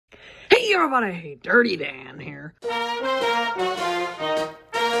Hey everybody, Dirty Dan here. The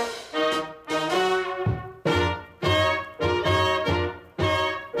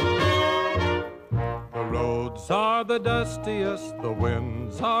roads are the dustiest, the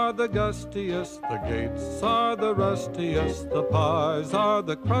winds are the gustiest, the gates are the rustiest, the pies are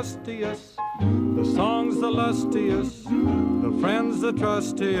the crustiest, the songs the lustiest, the friends the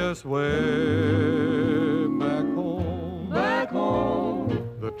trustiest, way back home, back home.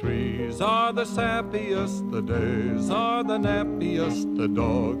 The trees are the sappiest, the days are the nappiest, the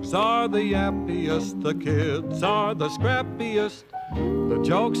dogs are the yappiest, the kids are the scrappiest, the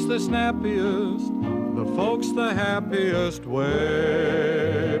jokes the snappiest, the folks the happiest,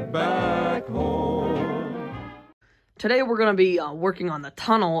 way back home. Today we're going to be working on the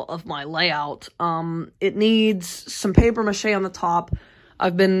tunnel of my layout. It needs some paper mache on the top.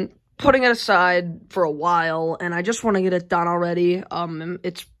 I've been putting it aside for a while, and I just want to get it done already.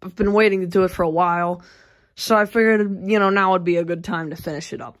 I've been waiting to do it for a while, so I figured, now would be a good time to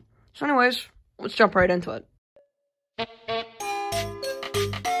finish it up. So anyways, let's jump right into it.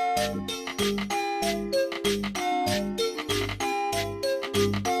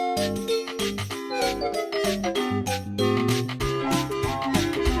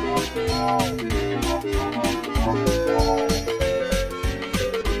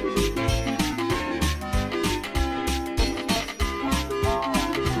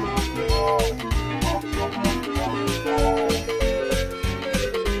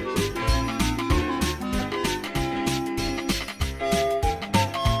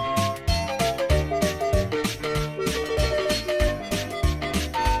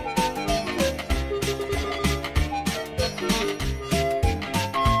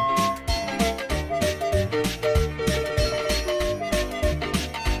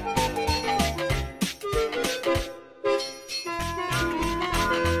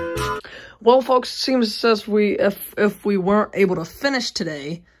 Well, folks, it seems as if we weren't able to finish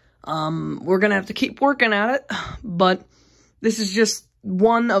today, we're gonna have to keep working at it, but this is just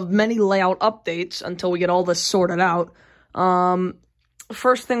one of many layout updates until we get all this sorted out.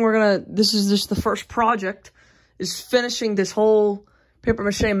 First thing this is just the first project, is finishing this whole paper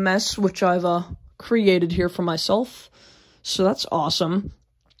mache mess, which I've created here for myself, so that's awesome.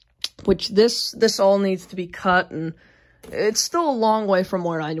 Which this all needs to be cut, and it's still a long way from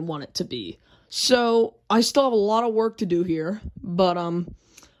where I want it to be. So, I still have a lot of work to do here, but,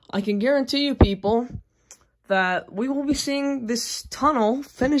 I can guarantee you people that we will be seeing this tunnel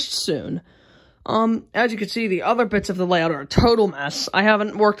finished soon. As you can see, the other bits of the layout are a total mess. I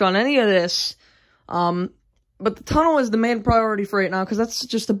haven't worked on any of this, but the tunnel is the main priority for right now, because that's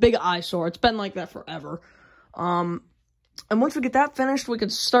just a big eyesore. It's been like that forever. And once we get that finished, we can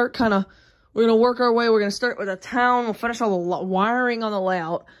start we're going to work our way. We're going to start with a town. We'll finish all the wiring on the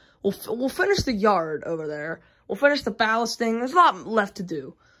layout. We'll finish the yard over there. We'll finish the ballasting. There's a lot left to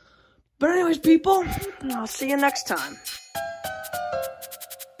do. But anyways, people, I'll see you next time.